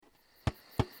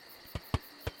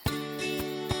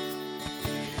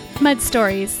Mud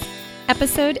Stories,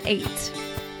 Episode 8.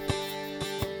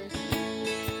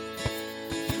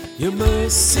 Your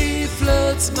mercy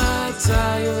floods my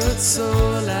tired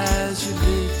soul as you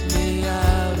lift me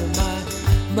out of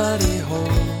my muddy hole.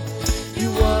 You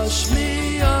wash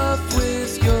me off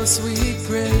with your sweet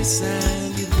grace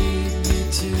and you lead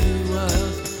me to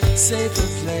a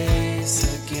safer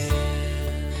place again.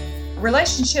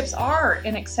 Relationships are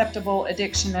an acceptable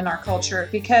addiction in our culture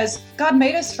because God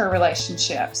made us for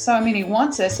relationships. So, He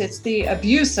wants us. It's the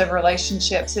abuse of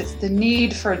relationships. It's the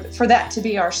need for that to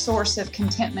be our source of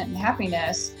contentment and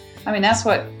happiness. That's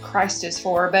what Christ is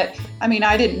for. But,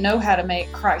 I didn't know how to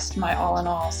make Christ my all in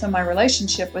all. So my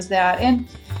relationship was that. And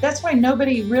that's why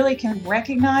nobody really can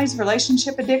recognize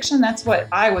relationship addiction. That's what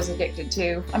I was addicted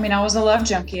to. I was a love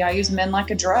junkie. I used men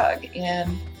like a drug.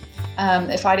 And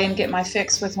if I didn't get my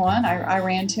fix with one, I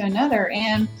ran to another.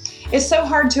 And it's so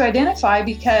hard to identify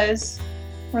because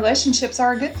relationships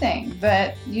are a good thing,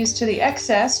 but used to the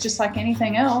excess, just like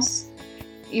anything else,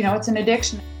 it's an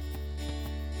addiction.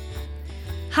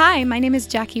 Hi, my name is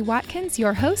Jackie Watkins,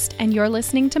 your host, and you're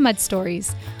listening to Mud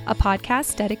Stories, a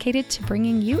podcast dedicated to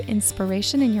bringing you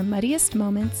inspiration in your muddiest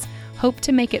moments, hope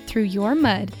to make it through your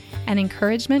mud, and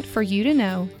encouragement for you to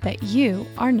know that you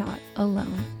are not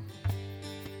alone.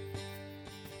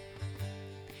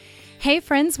 Hey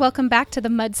friends, welcome back to the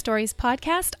Mud Stories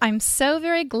podcast. I'm so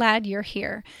very glad you're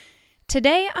here.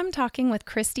 Today I'm talking with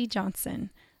Christy Johnson,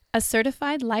 a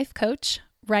certified life coach,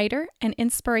 writer, and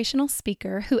inspirational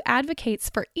speaker who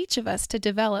advocates for each of us to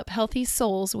develop healthy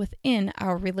souls within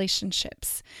our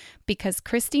relationships, because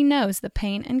Christy knows the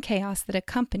pain and chaos that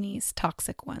accompanies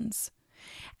toxic ones.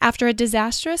 After a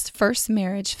disastrous first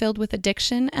marriage filled with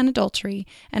addiction and adultery,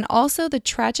 and also the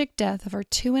tragic death of her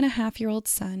 2.5-year-old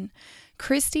son,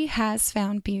 Christy has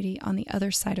found beauty on the other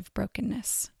side of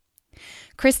brokenness.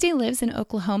 Christy lives in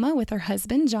Oklahoma with her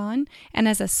husband, John, and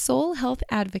as a soul health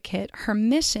advocate, her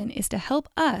mission is to help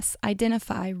us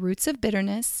identify roots of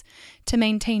bitterness, to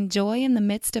maintain joy in the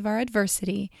midst of our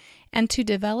adversity, and to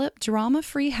develop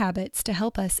drama-free habits to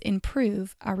help us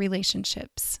improve our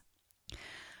relationships.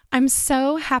 I'm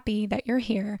so happy that you're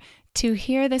here to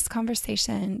hear this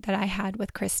conversation that I had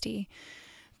with Christy,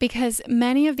 because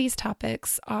many of these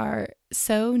topics are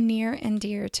so near and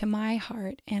dear to my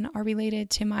heart and are related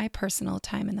to my personal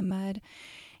time in the mud.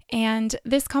 And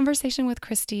this conversation with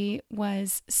Christy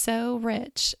was so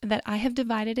rich that I have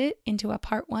divided it into a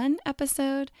part 1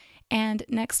 episode, and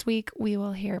next week we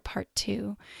will hear part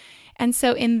 2. And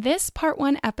so in this part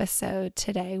 1 episode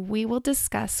today, we will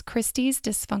discuss Christy's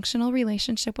dysfunctional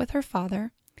relationship with her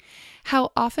father,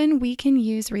 how often we can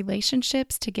use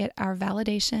relationships to get our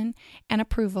validation and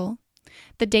approval,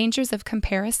 the dangers of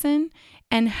comparison,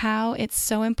 and how it's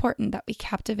so important that we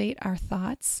captivate our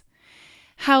thoughts,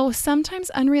 how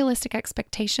sometimes unrealistic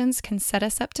expectations can set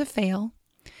us up to fail.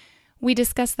 We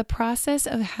discuss the process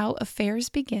of how affairs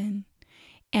begin,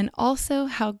 and also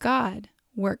how God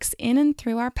works in and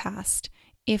through our past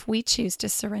if we choose to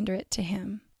surrender it to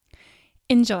Him.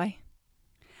 Enjoy.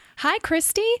 Hi,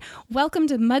 Christy. Welcome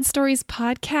to Mud Stories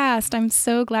podcast. I'm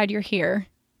so glad you're here.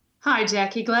 Hi,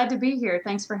 Jackie. Glad to be here.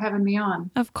 Thanks for having me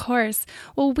on. Of course.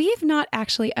 Well, we've not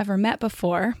actually ever met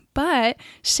before, but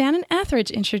Shannon Etheridge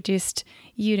introduced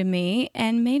you to me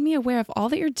and made me aware of all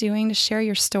that you're doing to share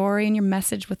your story and your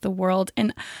message with the world.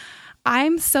 And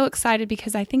I'm so excited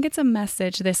because I think it's a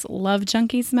message, this Love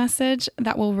Junkies message,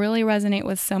 that will really resonate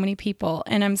with so many people.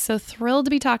 And I'm so thrilled to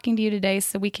be talking to you today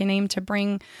so we can aim to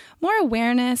bring more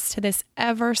awareness to this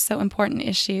ever so important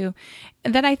issue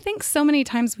that I think so many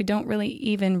times we don't really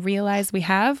even realize we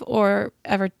have or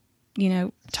ever,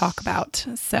 talk about.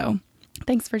 So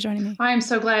thanks for joining me. I am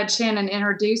so glad Shannon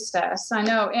introduced us. I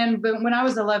know. But when I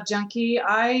was a love junkie,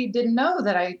 I didn't know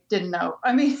that I didn't know.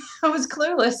 I was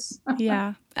clueless.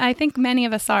 Yeah, I think many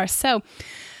of us are. So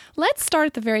let's start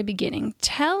at the very beginning.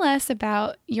 Tell us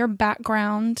about your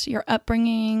background, your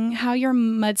upbringing, how your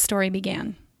mud story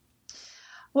began.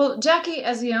 Well, Jackie,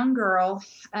 as a young girl,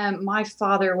 my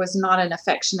father was not an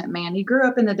affectionate man. He grew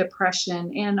up in the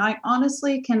Depression, and I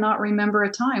honestly cannot remember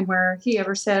a time where he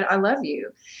ever said, "I love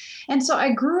you." And so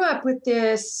I grew up with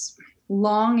this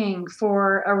longing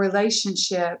for a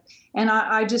relationship. And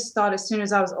I just thought as soon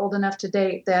as I was old enough to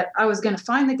date that I was going to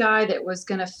find the guy that was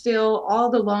going to fill all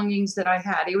the longings that I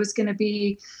had. He was going to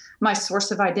be my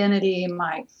source of identity,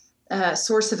 my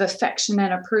source of affection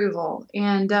and approval.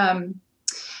 And,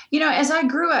 as I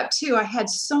grew up too, I had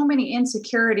so many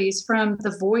insecurities from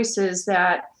the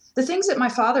things that my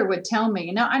father would tell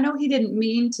me. Now, I know he didn't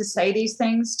mean to say these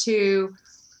things to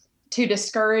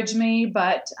discourage me,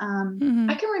 but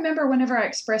I can remember whenever I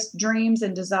expressed dreams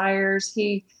and desires,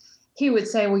 he would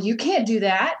say, "Well, you can't do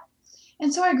that.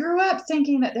 And so I grew up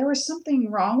thinking that there was something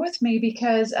wrong with me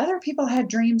because other people had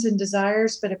dreams and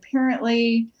desires, but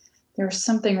apparently there was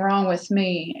something wrong with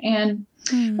me. And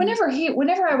whenever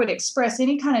I would express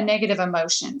any kind of negative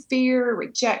emotion, fear,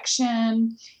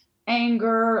 rejection,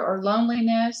 anger, or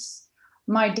loneliness,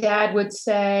 my dad would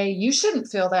say, "You shouldn't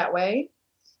feel that way."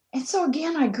 And so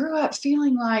again, I grew up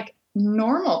feeling like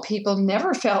normal people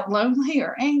never felt lonely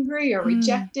or angry or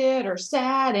rejected or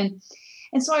sad.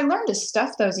 And so I learned to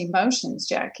stuff those emotions,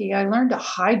 Jackie. I learned to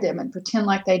hide them and pretend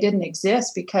like they didn't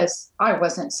exist because I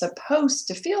wasn't supposed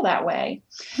to feel that way.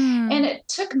 And it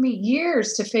took me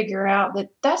years to figure out that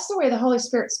that's the way the Holy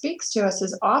Spirit speaks to us,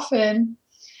 is often,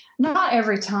 not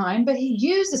every time, but he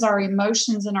uses our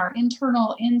emotions and our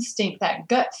internal instinct, that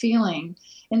gut feeling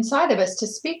inside of us, to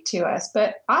speak to us.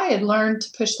 But I had learned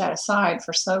to push that aside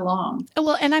for so long.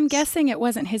 Well, and I'm guessing it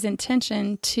wasn't his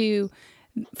intention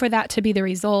for that to be the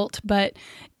result, but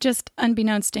just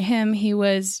unbeknownst to him, he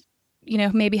was,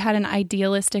 maybe had an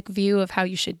idealistic view of how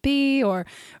you should be, or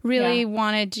really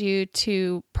wanted you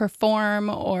to perform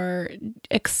or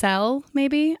excel,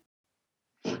 maybe.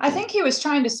 I think he was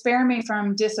trying to spare me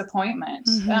from disappointment.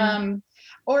 I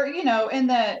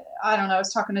don't know, I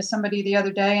was talking to somebody the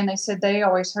other day and they said they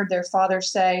always heard their father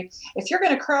say, "If you're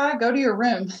going to cry, go to your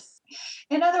room."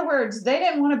 In other words, they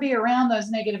didn't want to be around those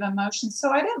negative emotions.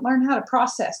 So I didn't learn how to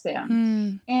process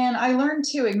them. And I learned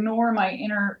to ignore my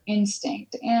inner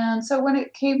instinct. And so when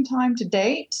it came time to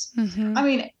date, I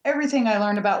mean, everything I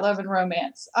learned about love and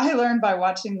romance, I learned by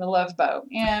watching The Love Boat.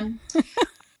 And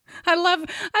I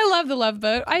love The Love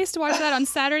Boat. I used to watch that on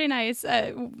Saturday nights,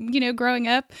 growing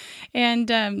up.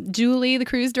 And Julie, the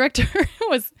cruise director,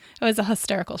 was a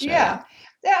hysterical show. Yeah.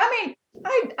 I mean,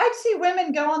 I'd see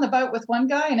women go on the boat with one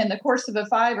guy, and in the course of a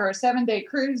 5 or a 7 day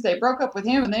cruise, they broke up with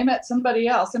him and they met somebody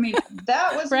else. I mean,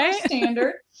 that was right? my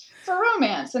standard for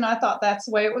romance. And I thought that's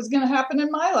the way it was going to happen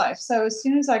in my life. So as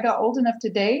soon as I got old enough to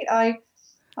date,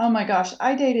 oh my gosh,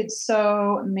 I dated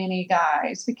so many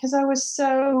guys because I was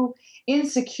so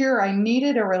insecure. I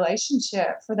needed a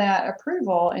relationship for that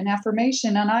approval and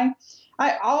affirmation. And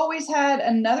I always had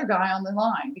another guy on the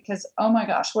line because, oh my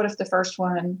gosh, what if the first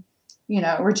one,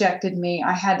 rejected me?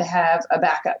 I had to have a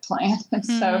backup plan. And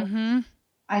so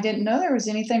I didn't know there was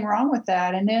anything wrong with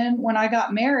that. And then when I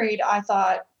got married, I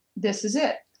thought, this is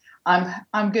it.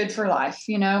 I'm good for life.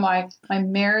 My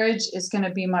marriage is going to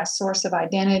be my source of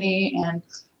identity, and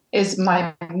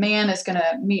my man is going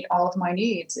to meet all of my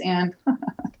needs. And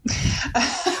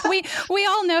we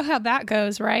all know how that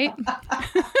goes, right?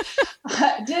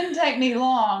 It didn't take me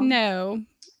long. No.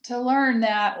 To learn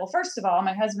that, well, first of all,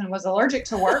 my husband was allergic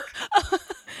to work.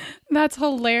 That's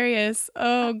hilarious.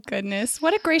 Oh, goodness.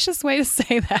 What a gracious way to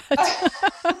say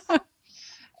that.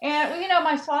 And,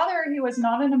 my father, he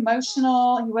wasn't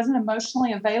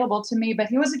emotionally available to me, but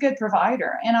he was a good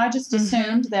provider. And I just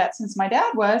assumed that since my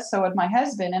dad was, so would my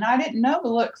husband. And I didn't know to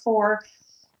look for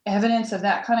evidence of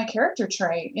that kind of character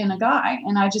trait in a guy.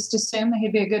 And I just assumed that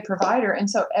he'd be a good provider. And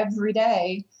so every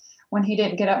day, when he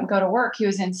didn't get up and go to work, he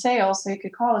was in sales, so he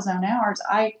could call his own hours.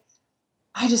 I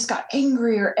just got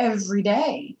angrier every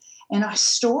day. And I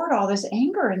stored all this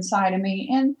anger inside of me.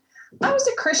 And I was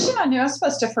a Christian. I knew I was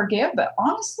supposed to forgive, but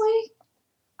honestly,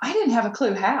 I didn't have a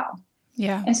clue how.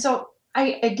 Yeah. And so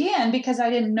because I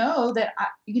didn't know that,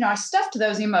 I stuffed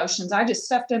those emotions. I just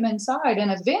stuffed them inside.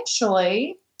 And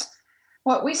eventually,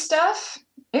 what we stuff,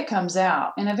 it comes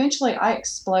out. And eventually I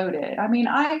exploded. I mean,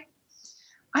 I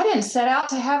didn't set out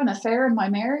to have an affair in my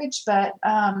marriage, but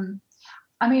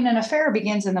an affair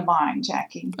begins in the mind,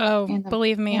 Jackie. Oh,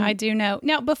 believe me, I do know.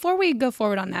 Now, before we go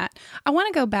forward on that, I want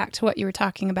to go back to what you were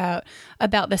talking about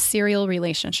the serial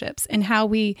relationships and how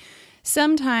we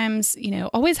sometimes,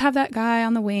 always have that guy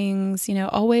on the wings,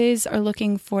 always are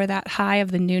looking for that high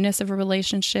of the newness of a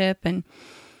relationship. And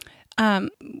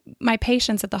my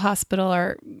patients at the hospital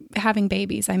are having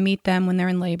babies. I meet them when they're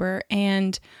in labor,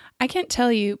 and I can't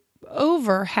tell you,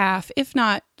 over half, if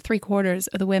not 3/4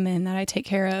 of the women that I take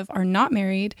care of are not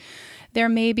married. They're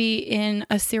maybe in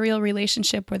a serial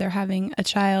relationship where they're having a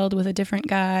child with a different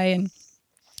guy and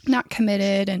not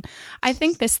committed. And I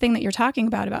think this thing that you're talking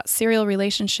about serial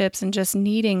relationships and just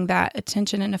needing that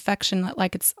attention and affection,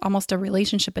 like it's almost a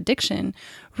relationship addiction,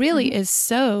 really is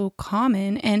so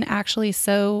common and actually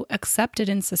so accepted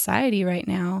in society right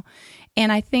now.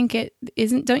 And I think it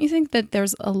isn't, don't you think that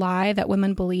there's a lie that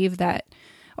women believe that,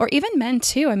 or even men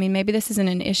too? I mean, maybe this isn't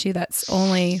an issue that's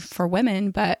only for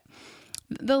women, but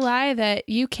the lie that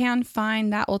you can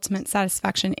find that ultimate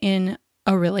satisfaction in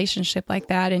a relationship like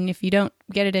that. And if you don't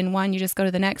get it in one, you just go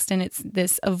to the next. And it's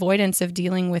this avoidance of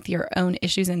dealing with your own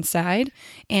issues inside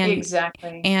and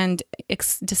exactly, and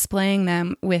displaying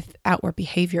them with outward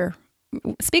behavior.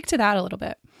 Speak to that a little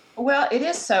bit. Well, it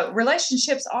is so.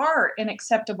 Relationships are an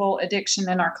acceptable addiction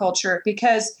in our culture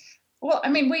because, well, I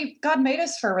mean, God made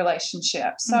us for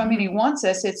relationships. So, I mean, He wants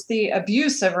us. It's the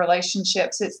abuse of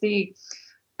relationships. It's the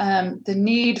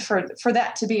need for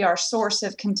that to be our source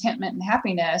of contentment and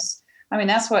happiness. I mean,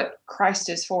 that's what Christ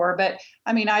is for. But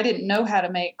I mean, I didn't know how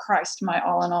to make Christ my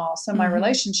all in all. So my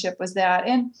relationship was that.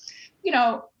 And, you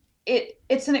know,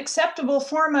 it's an acceptable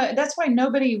form of, that's why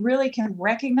nobody really can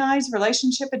recognize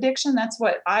relationship addiction. That's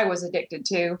what I was addicted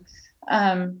to.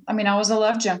 I mean, I was a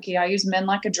love junkie. I used men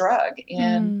like a drug.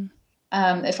 And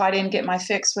if I didn't get my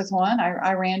fix with one,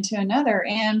 I ran to another.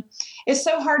 And it's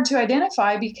so hard to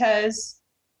identify because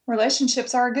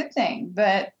relationships are a good thing,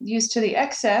 but used to the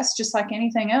excess, just like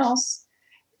anything else,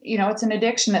 you know, it's an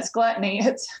addiction. It's gluttony.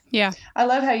 I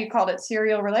love how you called it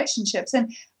serial relationships.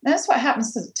 And that's what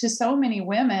happens to so many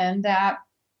women, that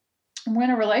when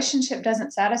a relationship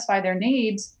doesn't satisfy their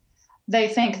needs, they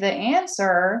think the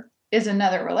answer is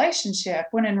another relationship,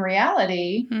 when in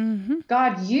reality,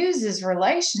 God uses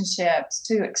relationships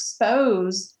to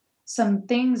expose some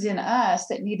things in us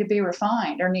that need to be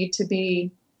refined or need to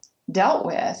be dealt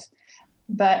with.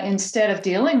 But instead of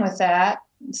dealing with that,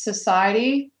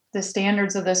 society, the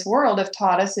standards of this world have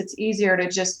taught us it's easier to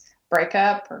just break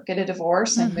up or get a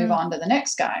divorce and move on to the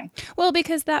next guy. Well,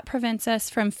 because that prevents us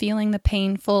from feeling the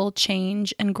painful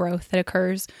change and growth that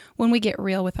occurs when we get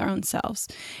real with our own selves.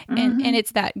 And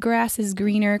it's that grass is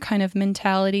greener kind of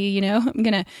mentality, you know, I'm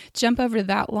going to jump over to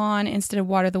that lawn instead of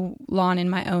water the lawn in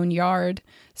my own yard,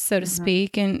 so to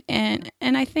speak. And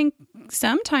I think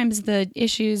sometimes the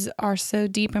issues are so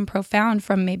deep and profound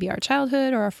from maybe our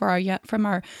childhood or from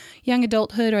our young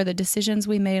adulthood or the decisions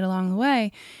we made along the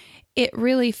way. It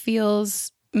really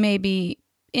feels maybe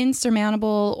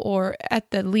insurmountable, or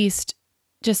at the least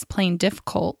just plain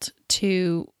difficult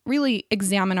to really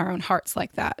examine our own hearts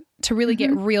like that, to really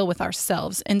get real with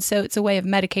ourselves. And so it's a way of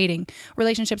medicating.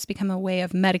 Relationships become a way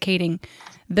of medicating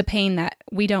the pain that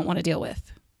we don't want to deal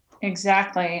with.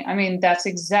 Exactly. I mean, that's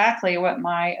exactly what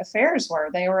my affairs were.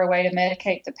 They were a way to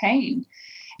medicate the pain.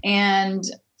 And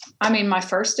I mean, my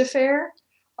first affair,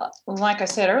 like I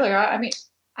said earlier,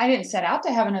 I didn't set out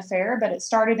to have an affair, but it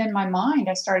started in my mind.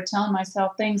 I started telling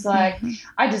myself things like,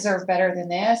 I deserve better than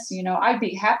this. You know, I'd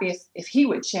be happy if he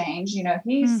would change. You know,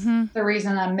 he's the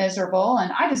reason I'm miserable,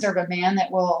 and I deserve a man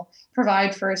that will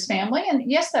provide for his family. And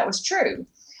yes, that was true.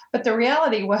 But the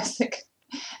reality was that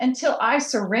until I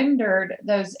surrendered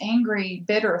those angry,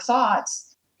 bitter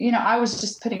thoughts, you know, I was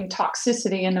just putting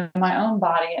toxicity into my own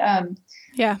body.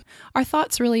 Yeah. Our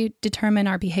thoughts really determine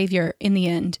our behavior in the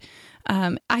end.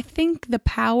 I think the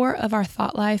power of our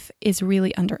thought life is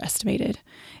really underestimated.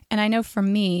 And I know for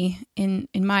me, in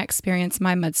my experience,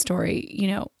 my mud story, you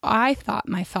know, I thought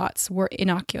my thoughts were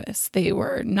innocuous. They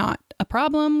were not a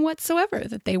problem whatsoever,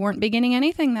 that they weren't beginning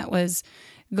anything that was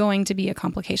going to be a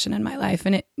complication in my life.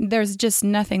 And there's just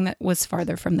nothing that was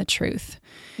farther from the truth.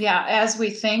 Yeah. As we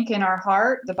think in our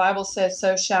heart, the Bible says,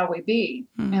 so shall we be.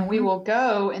 And we will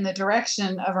go in the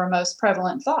direction of our most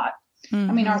prevalent thought.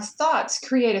 I mean, our thoughts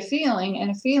create a feeling,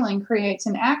 and a feeling creates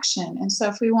an action. And so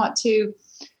if we want to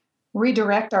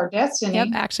redirect our destiny. Yep.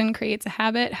 Action creates a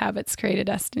habit. Habits create a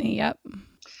destiny. Yep.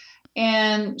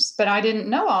 But I didn't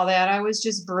know all that. I was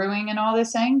just brewing in all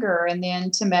this anger. And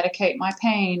then to medicate my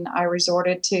pain, I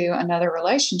resorted to another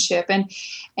relationship. And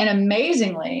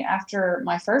amazingly, after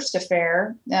my first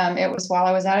affair, it was while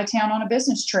I was out of town on a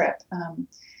business trip.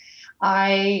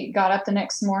 I got up the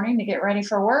next morning to get ready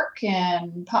for work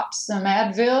and popped some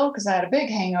Advil because I had a big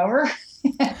hangover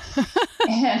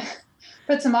and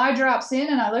put some eye drops in.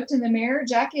 And I looked in the mirror,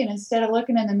 Jackie, and instead of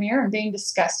looking in the mirror and being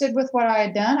disgusted with what I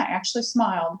had done, I actually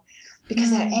smiled because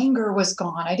that anger was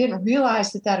gone. I didn't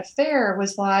realize that affair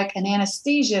was like an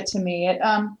anesthesia to me. It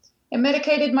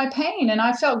medicated my pain, and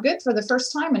I felt good for the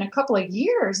first time in a couple of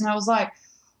years. And I was like,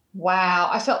 wow,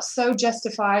 I felt so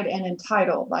justified and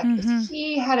entitled. Like if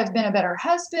he had have been a better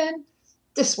husband,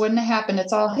 this wouldn't have happened.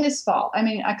 It's all his fault. I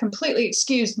mean, I completely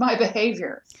excused my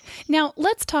behavior. Now,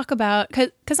 let's talk about,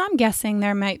 because I'm guessing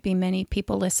there might be many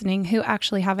people listening who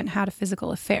actually haven't had a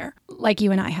physical affair like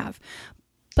you and I have.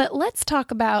 But let's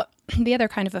talk about the other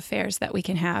kind of affairs that we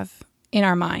can have in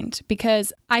our mind,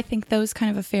 because I think those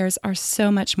kind of affairs are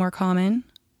so much more common.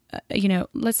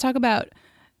 Let's talk about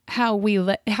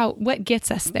what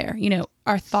gets us there,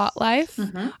 our thought life,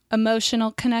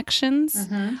 emotional connections,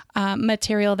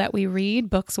 material that we read,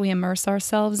 books we immerse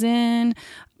ourselves in,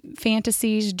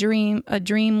 fantasies, a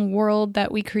dream world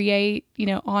that we create,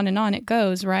 on and on it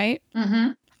goes, right?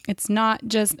 It's not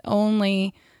just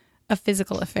only a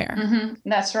physical affair.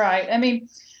 That's right. I mean,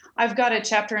 I've got a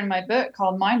chapter in my book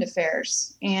called Mind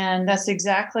Affairs. And that's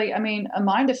exactly, I mean, a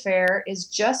mind affair is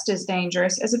just as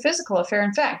dangerous as a physical affair.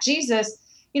 In fact, Jesus,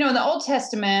 in the Old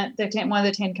Testament, one of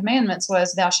the 10 Commandments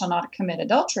was, thou shalt not commit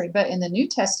adultery. But in the New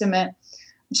Testament,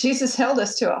 Jesus held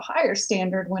us to a higher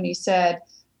standard when he said,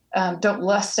 don't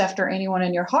lust after anyone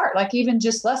in your heart, like even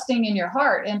just lusting in your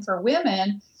heart. And for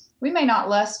women, we may not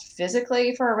lust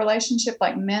physically for a relationship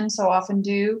like men so often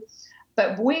do,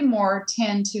 but we more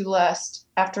tend to lust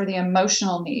after the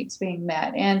emotional needs being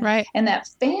met. And Right. and that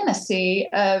fantasy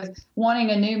of wanting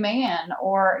a new man,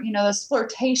 or, those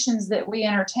flirtations that we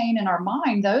entertain in our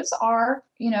mind, those are,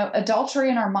 adultery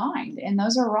in our mind, and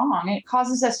those are wrong. It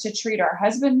causes us to treat our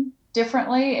husband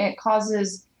differently. It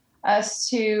causes us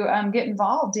to get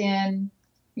involved in,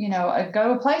 go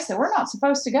to a place that we're not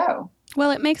supposed to go.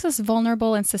 Well, it makes us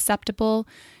vulnerable and susceptible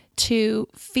to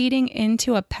feeding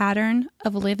into a pattern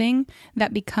of living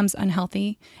that becomes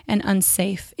unhealthy and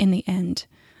unsafe in the end,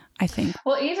 I think.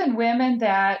 Well, even women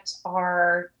that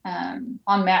are on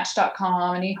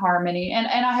Match.com and eHarmony, and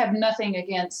I have nothing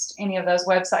against any of those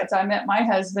websites. I met my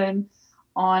husband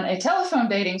on a telephone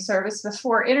dating service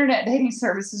before internet dating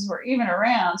services were even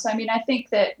around. So, I think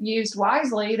that used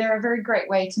wisely, they're a very great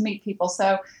way to meet people.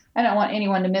 So I don't want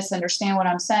anyone to misunderstand what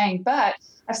I'm saying, but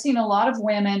I've seen a lot of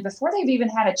women, before they've even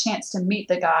had a chance to meet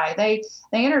the guy, they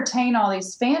entertain all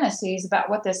these fantasies about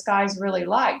what this guy's really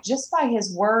like just by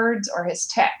his words or his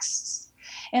texts.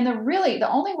 And the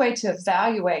only way to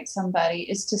evaluate somebody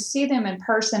is to see them in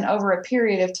person over a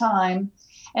period of time.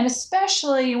 And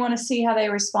especially you want to see how they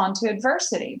respond to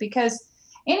adversity, because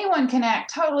anyone can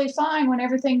act totally fine when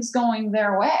everything's going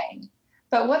their way.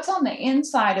 But what's on the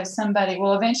inside of somebody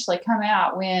will eventually come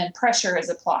out when pressure is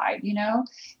applied,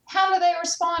 How do they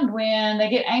respond when they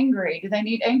get angry? Do they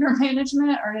need anger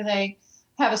management, or do they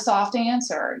have a soft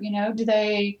answer? Do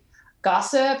they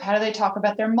gossip? How do they talk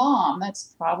about their mom?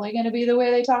 That's probably going to be the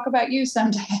way they talk about you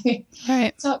someday.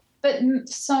 Right. But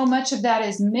so much of that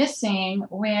is missing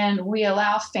when we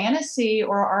allow fantasy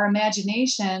or our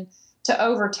imagination to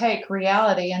overtake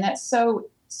reality. And that's so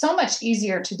much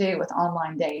easier to do with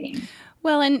online dating.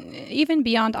 Well, and even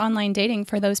beyond online dating,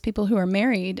 for those people who are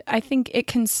married, I think it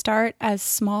can start as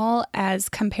small as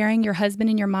comparing your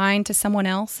husband in your mind to someone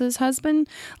else's husband.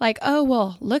 Like, oh,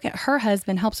 well, look at her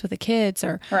husband helps with the kids,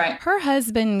 or right. Her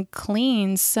husband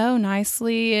cleans so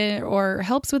nicely, or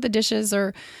helps with the dishes,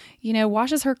 or,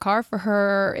 washes her car for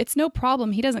her. It's no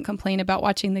problem. He doesn't complain about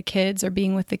watching the kids or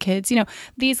being with the kids.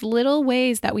 These little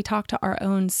ways that we talk to our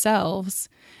own selves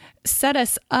set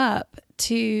us up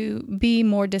to be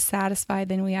more dissatisfied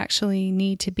than we actually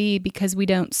need to be, because we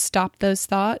don't stop those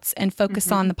thoughts and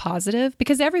focus on the positive,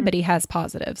 because everybody has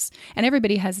positives and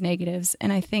everybody has negatives.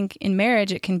 And I think in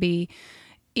marriage, it can be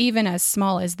even as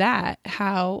small as that,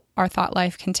 how our thought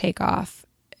life can take off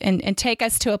and take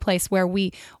us to a place where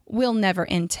we will never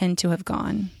intend to have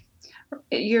gone.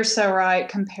 You're so right.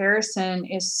 Comparison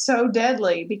is so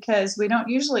deadly, because we don't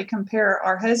usually compare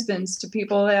our husbands to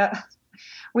people that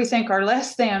we think are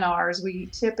less than ours. We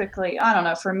typically, I don't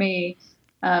know, for me,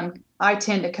 I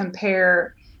tend to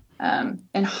compare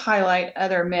and highlight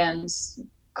other men's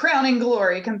crowning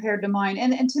glory compared to mine.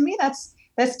 And to me,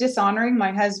 that's dishonoring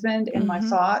my husband and my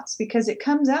thoughts, because it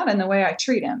comes out in the way I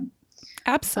treat him.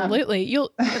 Absolutely.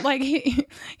 You'll like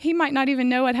he might not even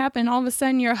know what happened. All of a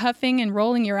sudden you're huffing and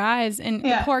rolling your eyes, and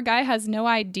the poor guy has no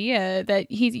idea that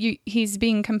he's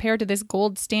being compared to this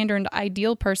gold standard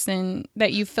ideal person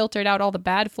that you filtered out all the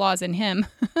bad flaws in him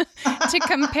to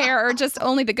compare, or just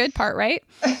only the good part, right?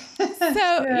 So,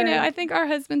 I think our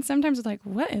husbands sometimes are like,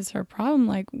 what is her problem?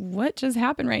 Like, what just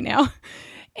happened right now?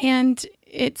 And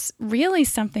it's really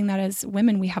something that as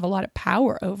women, we have a lot of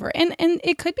power over. And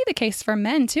it could be the case for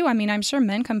men too. I mean, I'm sure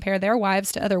men compare their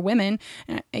wives to other women,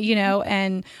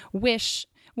 and wish,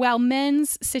 while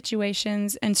men's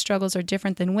situations and struggles are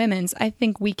different than women's, I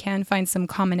think we can find some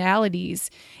commonalities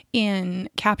in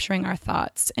capturing our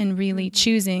thoughts and really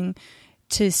choosing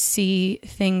to see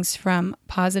things from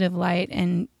positive light,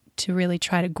 and to really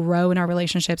try to grow in our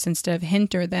relationships instead of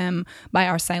hinder them by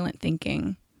our silent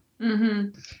thinking.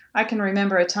 Mm-hmm. I can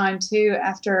remember a time too,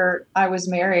 after I was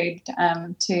married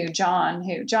to John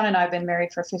and I have been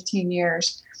married for 15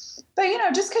 years. But,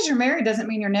 just because you're married doesn't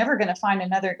mean you're never going to find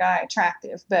another guy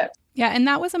attractive. But yeah, and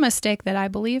that was a mistake that I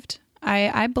believed.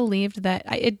 I believed that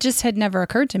it just had never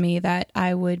occurred to me that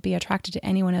I would be attracted to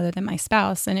anyone other than my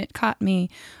spouse. And it caught me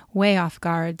way off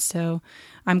guard. So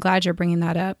I'm glad you're bringing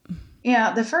that up.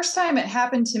 Yeah, the first time it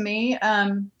happened to me,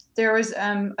 there was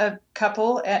a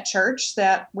couple at church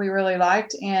that we really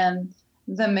liked, and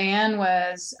The man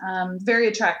was very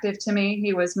attractive to me.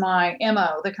 He was my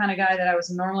MO, the kind of guy that I was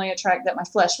normally attracted, that my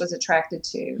flesh was attracted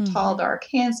to. Mm-hmm. Tall, dark,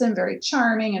 handsome, very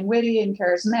charming and witty and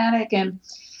charismatic. And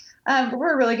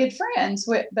we're really good friends.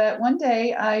 But one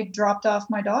day I dropped off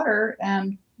my daughter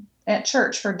at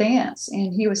church for dance,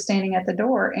 and he was standing at the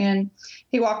door, and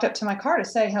he walked up to my car to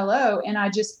say hello. And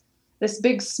this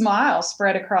big smile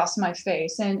spread across my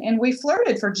face, and we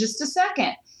flirted for just a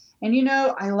second. And,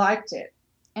 I liked it.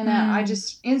 And I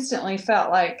just instantly felt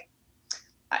like,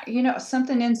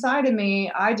 something inside of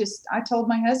me. I told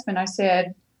my husband,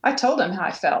 I told him how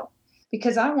I felt,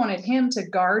 because I wanted him to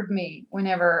guard me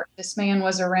whenever this man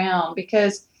was around,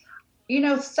 because,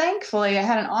 thankfully I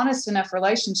had an honest enough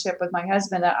relationship with my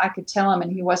husband that I could tell him and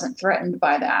he wasn't threatened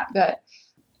by that. But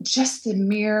just the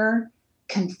mere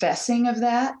confessing of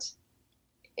that,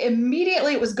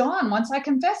 immediately it was gone. Once I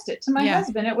confessed it to my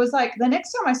husband, it was like the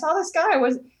next time I saw this guy it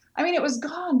was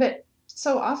gone. But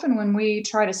so often when we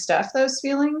try to stuff those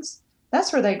feelings,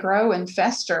 that's where they grow and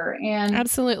fester. And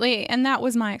absolutely. And that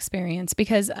was my experience,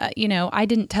 because, I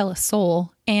didn't tell a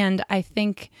soul. And I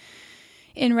think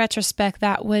in retrospect,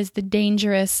 that was the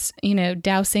dangerous,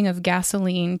 dousing of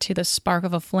gasoline to the spark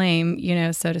of a flame,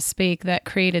 so to speak, that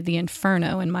created the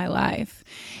inferno in my life.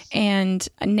 And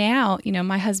now,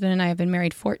 my husband and I have been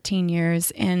married 14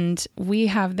 years, and we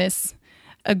have this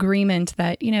agreement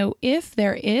that, if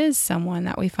there is someone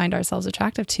that we find ourselves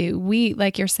attractive to, we,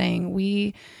 like you're saying,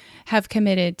 we have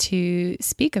committed to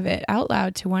speak of it out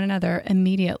loud to one another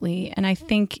immediately. And I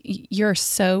think you're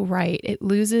so right. It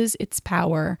loses its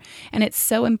power. And it's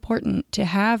so important to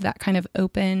have that kind of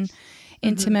open,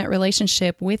 intimate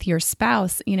relationship with your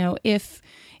spouse.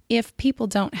 If people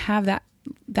don't have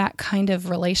that kind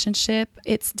of relationship,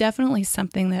 it's definitely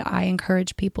something that I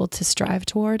encourage people to strive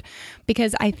toward,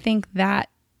 because I think that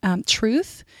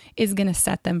truth is going to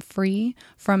set them free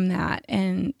from that.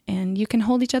 And you can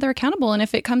hold each other accountable. And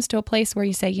if it comes to a place where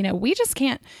you say, we just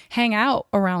can't hang out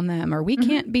around them, or we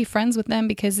can't be friends with them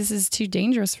because this is too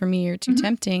dangerous for me or too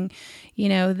tempting,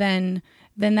 then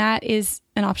that is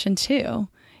an option too.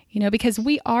 Because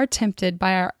we are tempted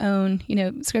by our own,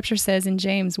 scripture says in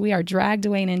James, we are dragged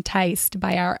away and enticed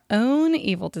by our own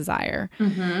evil desire.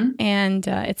 And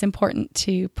it's important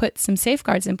to put some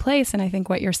safeguards in place. And I think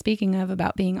what you're speaking of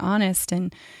about being honest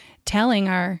and telling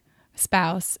our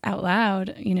spouse out loud,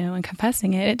 and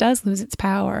confessing it does lose its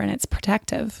power, and it's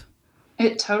protective.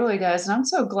 It totally does. And I'm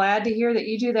so glad to hear that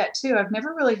you do that too. I've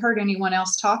never really heard anyone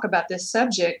else talk about this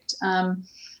subject.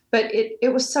 But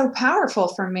it was so powerful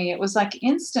for me. It was like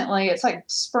instantly, it's like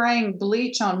spraying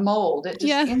bleach on mold. It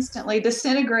just instantly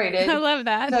disintegrated. I love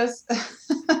that.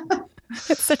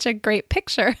 It's such a great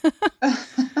picture.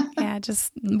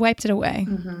 Just wiped it away.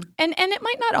 And it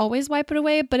might not always wipe it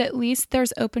away, but at least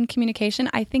there's open communication.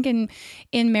 I think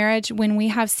in marriage, when we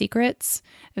have secrets,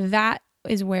 that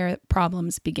is where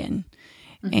problems begin.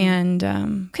 And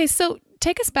okay, so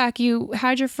take us back. You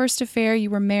had your first affair. You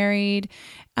were married.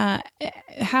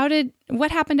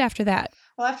 What happened after that?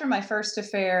 Well, after my first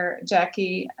affair,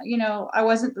 Jackie, I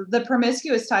wasn't the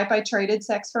promiscuous type. I traded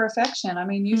sex for affection. I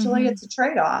mean, usually it's a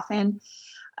trade-off. And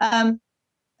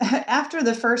after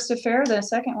the first affair, the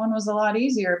second one was a lot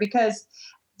easier, because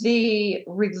the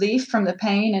relief from the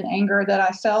pain and anger that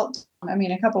I felt,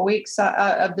 a couple of weeks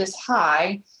of this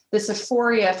high, this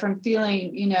euphoria from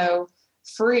feeling,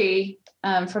 free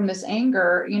from this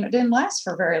anger, didn't last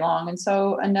for very long. And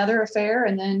so another affair,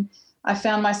 and then I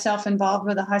found myself involved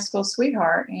with a high school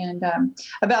sweetheart. And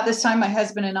about this time, my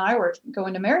husband and I were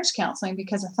going to marriage counseling,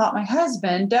 because I thought my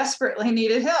husband desperately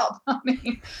needed help.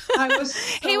 I was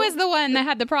he was the one that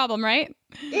had the problem, right?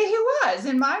 He was.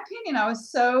 In my opinion, I was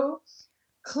so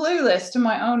clueless to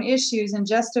my own issues and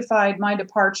justified my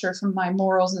departure from my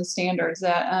morals and standards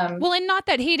that well, and not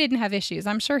that he didn't have issues.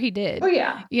 I'm sure he did. Oh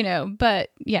yeah. But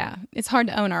yeah, it's hard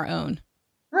to own our own.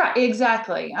 Right,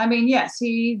 exactly. Yes,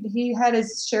 he had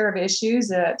his share of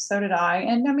issues, so did I.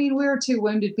 And we were two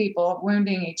wounded people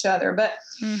wounding each other. But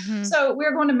so we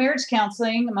were going to marriage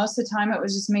counseling. Most of the time it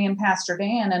was just me and Pastor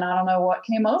Dan, and I don't know what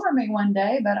came over me one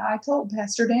day, but I told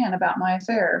Pastor Dan about my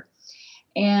affair.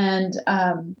 And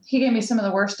he gave me some of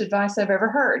the worst advice I've ever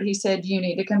heard. He said, "You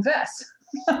need to confess."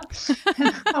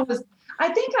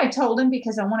 I think I told him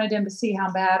because I wanted him to see how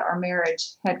bad our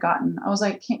marriage had gotten. I was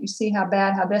like, "Can't you see how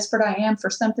desperate I am for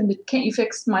something can't you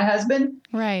fix my husband?"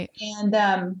 Right.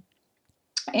 And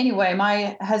anyway,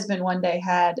 my husband one day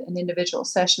had an individual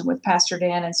session with Pastor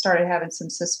Dan and started having some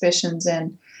suspicions.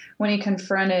 And when he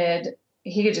confronted,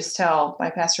 he could just tell by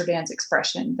Pastor Dan's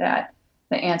expression that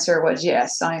the answer was,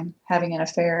 yes, I'm having an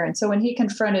affair. And so when he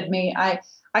confronted me, I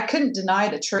couldn't deny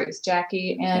the truth,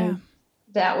 Jackie. And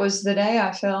that was the day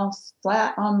I fell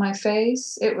flat on my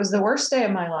face. It was the worst day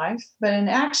of my life. But in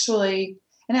actuality,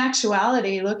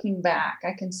 looking back,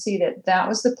 I can see that that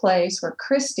was the place where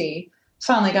Christy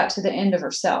finally got to the end of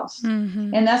herself.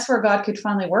 Mm-hmm. And that's where God could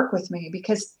finally work with me,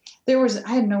 because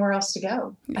I had nowhere else to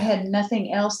go. Yeah. I had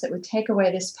nothing else that would take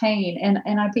away this pain.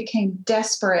 And I became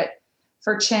desperate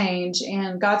for change.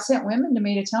 And God sent women to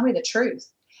me to tell me the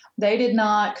truth. They did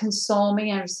not console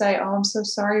me and say, "Oh, I'm so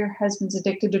sorry your husband's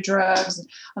addicted to drugs. And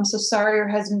I'm so sorry your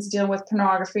husband's dealing with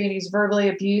pornography and he's verbally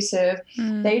abusive."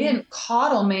 Mm-hmm. They didn't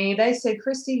coddle me. They said,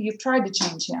 "Christy, you've tried to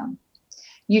change him.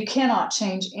 You cannot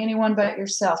change anyone but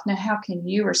yourself. Now, how can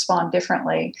you respond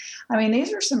differently?" I mean,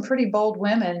 these are some pretty bold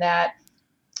women that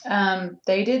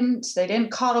they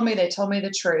didn't coddle me. They told me the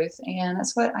truth. And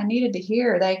that's what I needed to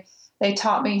hear. They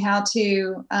taught me how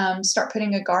to start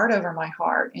putting a guard over my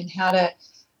heart, and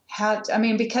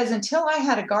because until I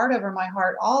had a guard over my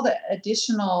heart, all the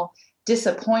additional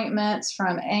disappointments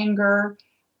from anger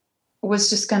was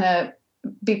just going to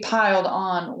be piled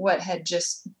on what had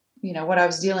just, what I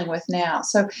was dealing with now.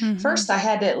 So first I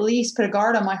had to at least put a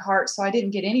guard on my heart so I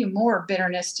didn't get any more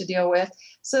bitterness to deal with,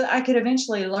 so that I could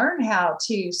eventually learn how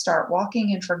to start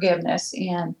walking in forgiveness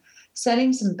and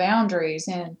setting some boundaries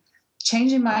and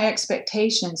changing my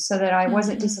expectations so that I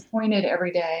wasn't disappointed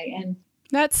every day. And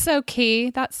that's so key.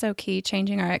 That's so key,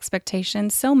 changing our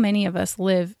expectations. So many of us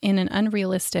live in an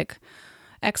unrealistic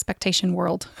expectation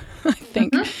world, I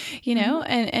think,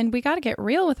 and we got to get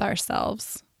real with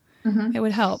ourselves. It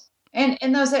would help.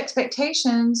 And those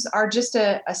expectations are just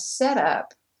a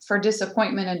setup for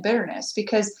disappointment and bitterness,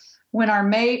 because when our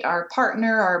mate, our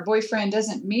partner, our boyfriend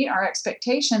doesn't meet our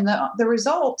expectation, the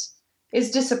result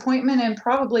is disappointment and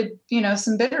probably,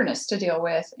 some bitterness to deal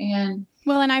with. And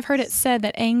I've heard it said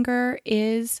that anger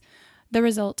is the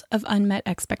result of unmet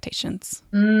expectations.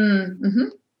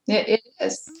 It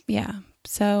is. Yeah.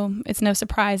 So it's no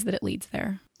surprise that it leads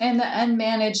there. And the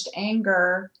unmanaged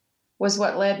anger was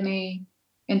what led me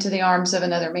into the arms of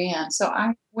another man. So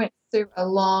I went through a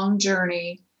long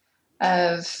journey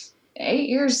of 8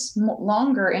 years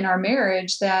longer in our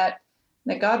marriage that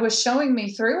God was showing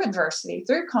me through adversity,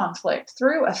 through conflict,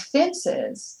 through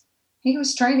offenses. He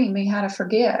was training me how to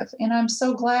forgive. And I'm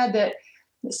so glad that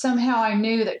somehow I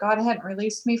knew that God hadn't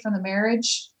released me from the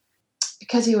marriage,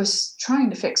 because he was trying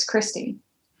to fix Christy.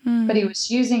 But he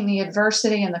was using the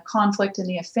adversity and the conflict and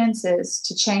the offenses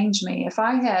to change me. If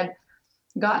I had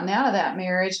gotten out of that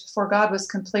marriage before God was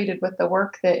completed with the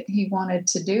work that he wanted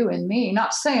to do in me,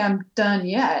 not to say I'm done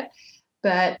yet,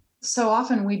 but so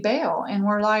often we bail, and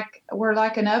we're like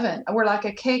an oven. We're like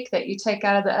a cake that you take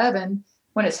out of the oven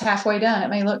when it's halfway done. It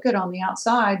may look good on the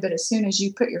outside, but as soon as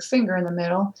you put your finger in the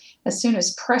middle, as soon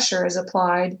as pressure is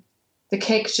applied, the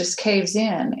cake just caves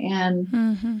in.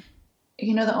 And,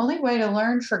 the only way to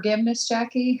learn forgiveness,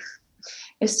 Jackie,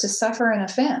 is to suffer an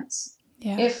offense.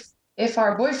 Yeah. If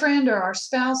our boyfriend or our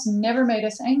spouse never made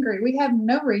us angry, we have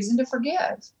no reason to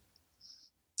forgive.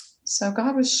 So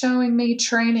God was showing me,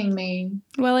 training me.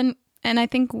 Well, and I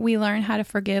think we learn how to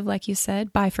forgive, like you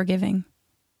said, by forgiving.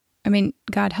 I mean,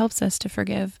 God helps us to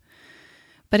forgive,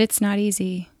 but it's not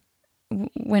easy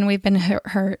when we've been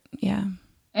hurt. Yeah.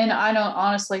 And I don't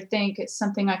honestly think it's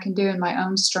something I can do in my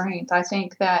own strength. I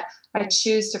think that I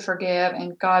choose to forgive,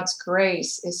 and God's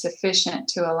grace is sufficient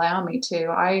to allow me to.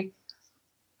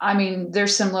 I mean,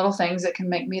 there's some little things that can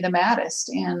make me the maddest,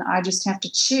 and I just have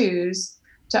to choose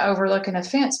to overlook an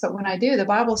offense. But when I do, the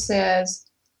Bible says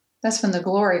that's when the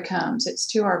glory comes. It's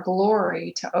to our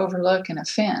glory to overlook an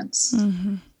offense.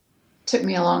 Took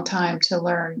me a long time to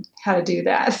learn how to do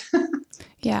that.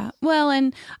 Yeah. Well,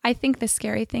 and I think the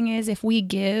scary thing is if we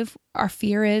give, our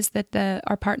fear is that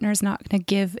our partner's not going to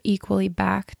give equally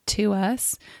back to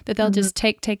us, that they'll just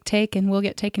take, and we'll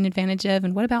get taken advantage of.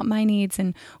 And what about my needs?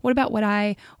 And what about what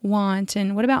I want?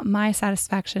 And what about my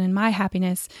satisfaction and my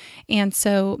happiness? And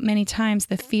so many times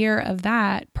the fear of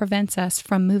that prevents us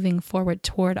from moving forward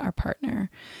toward our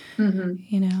partner.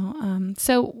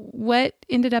 So what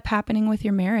ended up happening with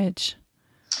your marriage?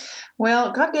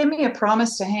 Well, God gave me a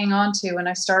promise to hang on to when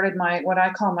I started what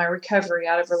I call my recovery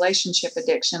out of relationship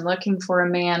addiction, looking for a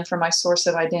man for my source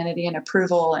of identity and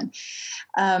approval. And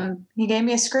he gave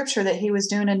me a scripture that he was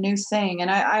doing a new thing.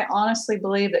 And I honestly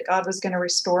believe that God was going to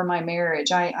restore my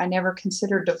marriage. I never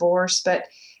considered divorce, but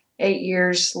 8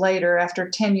 years later, after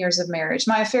 10 years of marriage,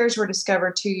 my affairs were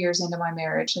discovered 2 years into my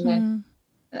marriage. And then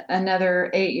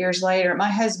another 8 years later, my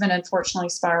husband unfortunately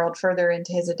spiraled further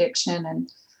into his addiction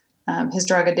and his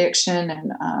drug addiction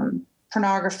and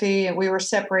pornography. And we were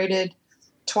separated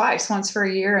twice, once for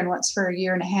a year and once for a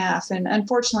year and a half. And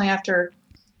unfortunately, after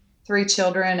 3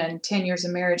 children and 10 years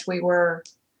of marriage, we were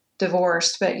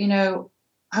divorced. But,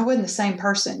 I wasn't the same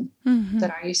person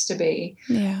that I used to be.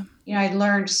 Yeah. I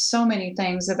learned so many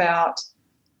things about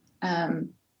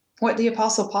what the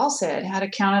Apostle Paul said, how to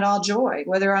count it all joy,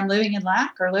 whether I'm living in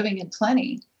lack or living in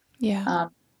plenty. Yeah.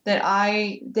 That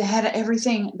had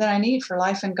everything that I need for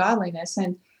life and godliness.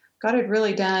 And God had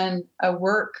really done a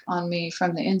work on me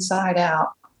from the inside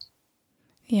out.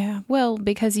 Yeah. Well,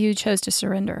 because you chose to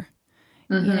surrender.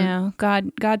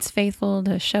 God's faithful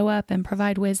to show up and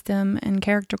provide wisdom and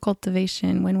character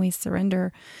cultivation when we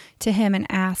surrender to Him and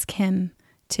ask Him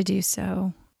to do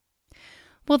so.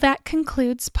 Well, that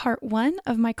concludes part 1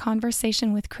 of my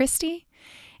conversation with Christy.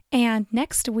 And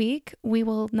next week, we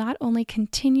will not only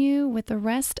continue with the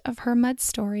rest of her mud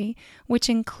story, which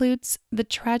includes the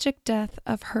tragic death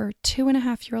of her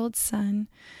 2.5-year-old son,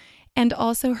 and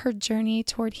also her journey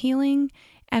toward healing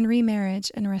and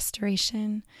remarriage and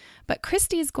restoration. But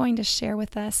Christy is going to share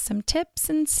with us some tips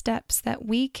and steps that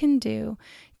we can do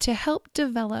to help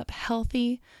develop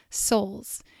healthy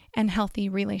souls and healthy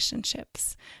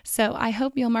relationships. So I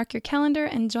hope you'll mark your calendar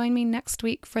and join me next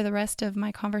week for the rest of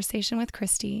my conversation with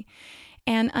Christy.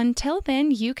 And until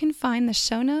then, you can find the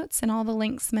show notes and all the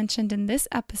links mentioned in this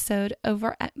episode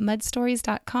over at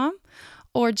mudstories.com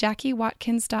or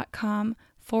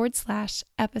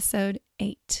JackieWatkins.com/episode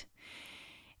 8.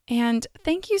 And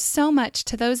thank you so much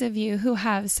to those of you who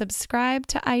have subscribed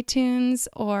to iTunes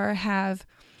or have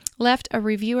left a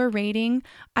review or rating.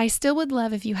 I still would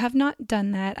love if you have not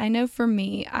done that. I know for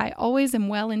me, I always am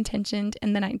well-intentioned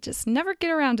and then I just never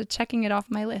get around to checking it off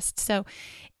my list. So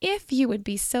if you would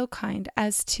be so kind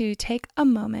as to take a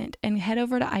moment and head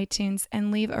over to iTunes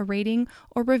and leave a rating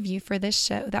or review for this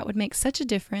show, that would make such a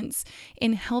difference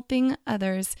in helping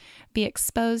others be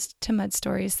exposed to mud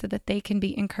stories so that they can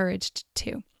be encouraged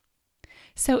too.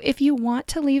 So if you want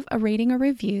to leave a rating or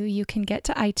review, you can get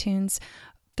to iTunes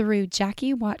through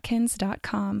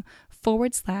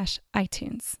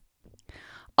JackieWatkins.com/iTunes.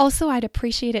 Also, I'd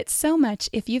appreciate it so much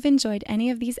if you've enjoyed any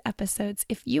of these episodes,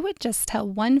 if you would just tell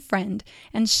one friend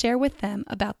and share with them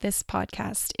about this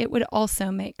podcast. It would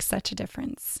also make such a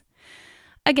difference.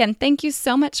 Again, thank you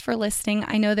so much for listening.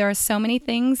 I know there are so many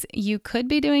things you could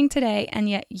be doing today, and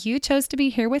yet you chose to be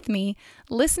here with me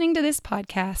listening to this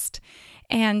podcast,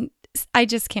 and I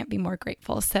just can't be more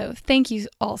grateful. So thank you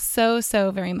all so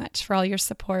very much for all your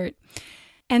support.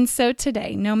 And so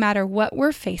today, no matter what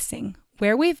we're facing,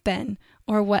 where we've been,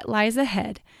 or what lies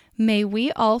ahead, may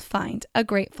we all find a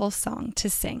grateful song to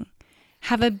sing.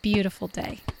 Have a beautiful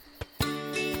day.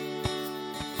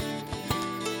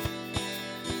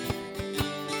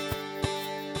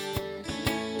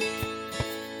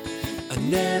 A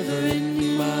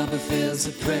never-ending mob fails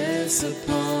to press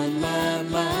upon my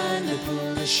mind. I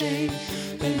pull the shame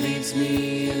that leaves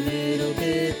me a little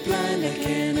bit blind. I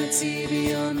cannot see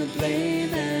beyond the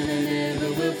blame, and I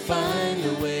never will find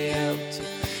a way out.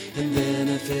 And then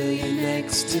I feel you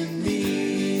next to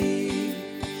me.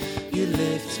 You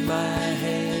lift my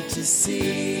head to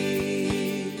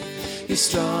see. Your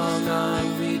strong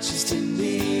arm reaches to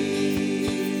me.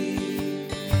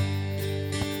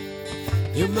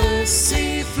 Your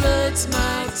mercy floods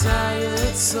my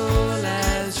tired soul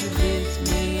as you lift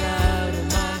me out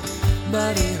of my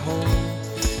muddy hole.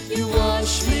 You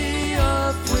wash me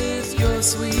off with your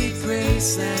sweet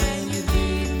grace and you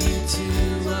lead me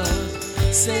to a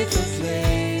safer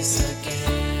place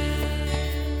again.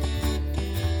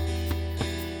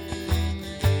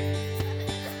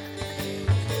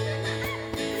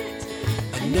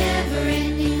 A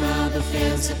never-ending marble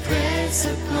fails to press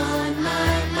upon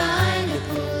my mind. I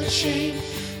pull the shame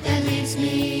that leaves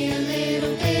me a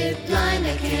little bit blind.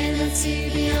 I cannot see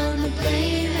beyond the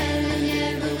blame, and I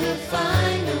never will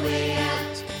find a way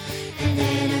out. And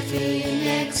then I feel you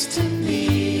next to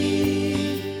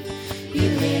me. You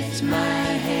lift my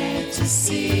head to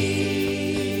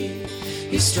see.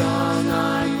 Your strong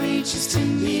arm reaches to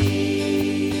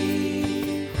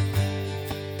me.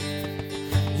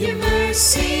 Your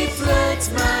mercy floods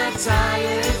my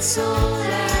tired soul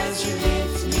as you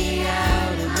lift me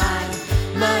out of my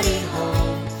muddy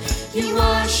hole. You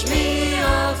wash me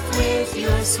off with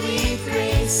your sweet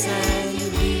grace and you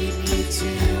lead me to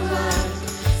a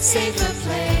safer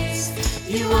place.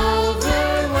 You are